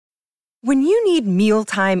When you need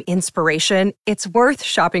mealtime inspiration, it's worth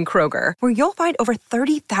shopping Kroger, where you'll find over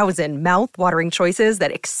 30,000 mouth-watering choices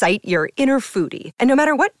that excite your inner foodie. And no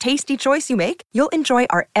matter what tasty choice you make, you'll enjoy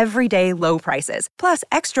our everyday low prices, plus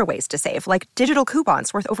extra ways to save, like digital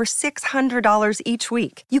coupons worth over $600 each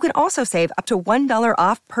week. You can also save up to $1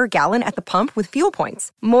 off per gallon at the pump with fuel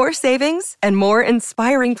points. More savings and more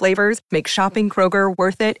inspiring flavors make shopping Kroger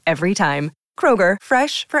worth it every time. Kroger,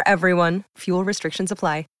 fresh for everyone. Fuel restrictions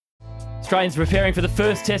apply. Australians preparing for the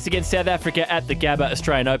first test against South Africa at the Gabba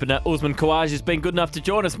Australian Open. Usman Khawaja has been good enough to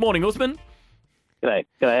join us. Morning, Usman. G'day.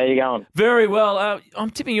 How you going? Very well.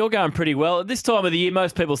 I'm tipping you're going pretty well. At this time of the year,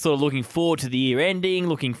 most people are sort of looking forward to the year ending,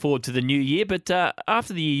 looking forward to the new year. But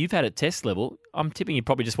after the year you've had at test level, I'm tipping you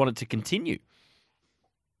probably just want it to continue.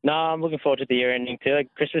 No, I'm looking forward to the year ending too.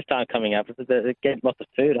 Like Christmas time coming up. Get lots of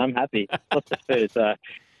food. I'm happy. Lots of food. So,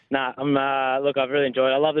 look, I've really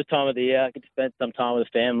enjoyed it. I love this time of the year. I get to spend some time with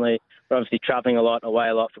the family. We're obviously travelling away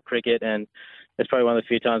a lot for cricket, and it's probably one of the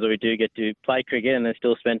few times where we do get to play cricket and then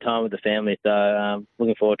still spend time with the family. So,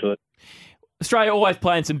 looking forward to it. Australia always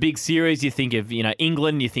playing some big series. You think of,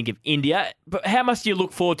 England, you think of India. But how much do you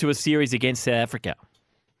look forward to a series against South Africa?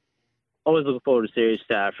 Always looking forward to series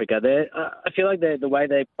South Africa. I feel like the way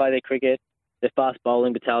they play their cricket, their fast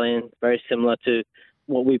bowling battalion, very similar to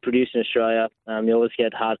what we produce in Australia. You always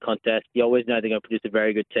get hard contests. You always know they're going to produce a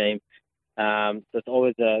very good team. So it's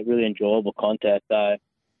always a really enjoyable contest. So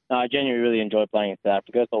I genuinely really enjoy playing in South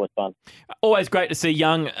Africa. It's always fun. Always great to see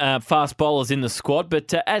young fast bowlers in the squad.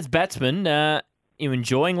 But as batsmen, you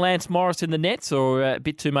enjoying Lance Morris in the nets or a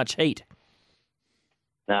bit too much heat?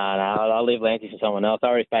 No, I'll leave Lancey for someone else. I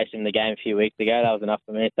already faced him in the game a few weeks ago. That was enough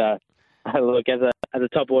for me. So, look, as a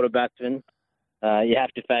top order batsman, you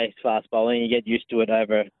have to face fast bowling. You get used to it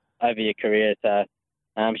over your career. So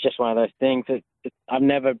it's just one of those things. I've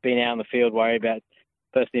never been out on the field worried about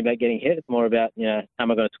getting hit. It's more about, how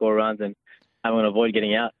am I going to score runs and how am I going to avoid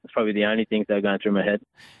getting out. It's probably the only things that are going through my head.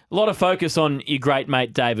 A lot of focus on your great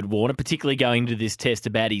mate David Warner, particularly going into this test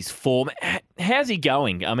about his form. How's he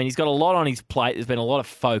going? I mean, he's got a lot on his plate. There's been a lot of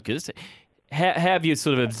focus. How have you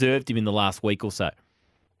sort of observed him in the last week or so?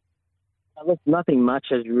 Look, nothing much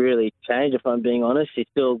has really changed, if I'm being honest. He's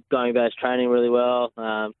still going about his training really well.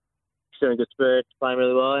 Still in good spirits, playing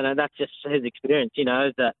really well. And that's just his experience. He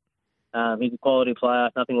knows that he's a quality player.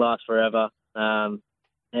 Nothing lasts forever.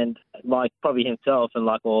 And like probably himself and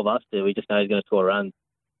like all of us do, we just know he's going to score runs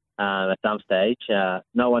at some stage.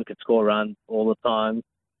 No one can score runs all the time.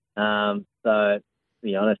 So, to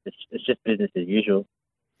be honest, it's just business as usual.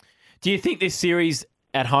 Do you think this series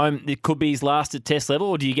at home, it could be his last at test level,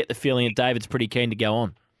 or do you get the feeling that David's pretty keen to go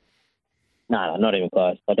on? No, not even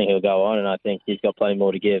close. I think he'll go on, and I think he's got plenty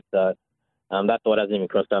more to give. So that's what hasn't even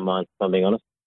crossed our mind, if I'm being honest.